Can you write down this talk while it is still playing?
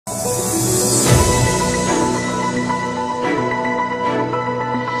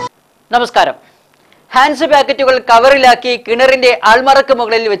നമസ്കാരം. ഹാൻസ് പാക്കറ്റുകൾ കവറിലാക്കി കിണറിന്റെ ആൾമറക്ക്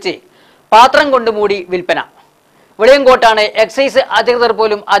മുകളിൽ വെച്ച് പാത്രം കൊണ്ട് മൂടി വിൽപ്പന. വിളയങ്കോട്ടാണ് എക്സൈസ് അധികൃതർ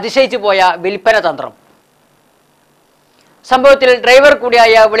പോലും അതിശയിച്ചു പോയ വിൽപ്പന തന്ത്രം. സംഭവത്തിൽ ഡ്രൈവർ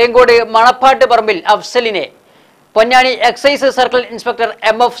കൂടിയായ വിളയങ്കോട് മണപ്പാട്ട് പറമ്പിൽ അഫ്സലിനെ Ponnani excise circle inspector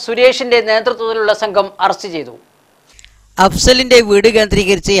MF സുരേഷിന്റെ നേതൃത്വത്തിലുള്ള സംഘം അറസ്റ്റ് ചെയ്തു. അഫ്സലിന്റെ വീട്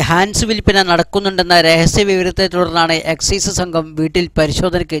കേന്ദ്രീകരിച്ച് ഹാൻസ് വിൽപ്പന നടക്കുന്നുണ്ടെന്ന രഹസ്യ വിവരത്തെ തുടർന്നാണ് എക്സൈസ് സംഘം വീട്ടിൽ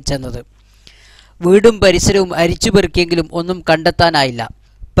പരിശോധനയ്ക്ക് ചെന്നത്. വീടും പരിസരവും അരിച്ചുപെറുക്കിയെങ്കിലും ഒന്നും കണ്ടെത്താനായില്ല.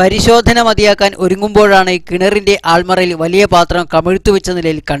 പരിശോധന മതിയാക്കാൻ ഒരുങ്ങുമ്പോഴാണ് കിണറിന്റെ ആൾമറയിൽ വലിയ പാത്രം കമിഴ്ത്തുവെച്ച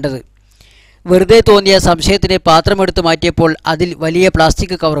നിലയിൽ കണ്ടത്. വെറുതെ തോന്നിയ സംശയത്തിന് പാത്രമെടുത്ത് മാറ്റിയപ്പോൾ അതിൽ വലിയ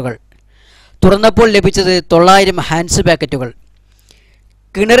പ്ലാസ്റ്റിക് കവറുകൾ. തുറന്നപ്പോൾ ലഭിച്ചത് 900 ഹാൻസ് പാക്കറ്റുകൾ.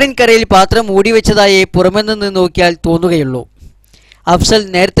 കിണറിൻകരയിൽ പാത്രം മൂടിവെച്ചതായി പുറമെ നിന്ന് നോക്കിയാൽ തോന്നുകയുള്ളൂ. അഫ്സൽ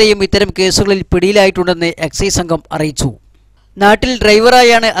നേരത്തെയും ഇത്തരം കേസുകളിൽ പിടിയിലായിട്ടുണ്ടെന്ന് എക്സൈസ് സംഘം അറിയിച്ചു. നാട്ടിൽ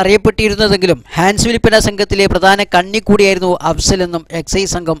ഡ്രൈവറായാണ് അറിയപ്പെട്ടിരുന്നതെങ്കിലും ഹാൻസ് വിൽപ്പന സംഘത്തിലെ പ്രധാന കണ്ണിക്കൂടിയായിരുന്നു അഫ്സൽ എന്നും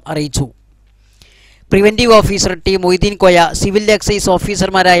എക്സൈസ് സംഘം അറിയിച്ചു. Preventive officer T Moideen Koya, civil excise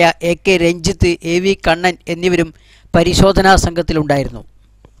ഓഫീസർമാരായ AK രഞ്ജിത്ത്, AV കണ്ണൻ എന്നിവരും പരിശോധനാ സംഘത്തിലുണ്ടായിരുന്നു.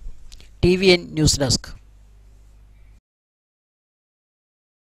 TVN news desk.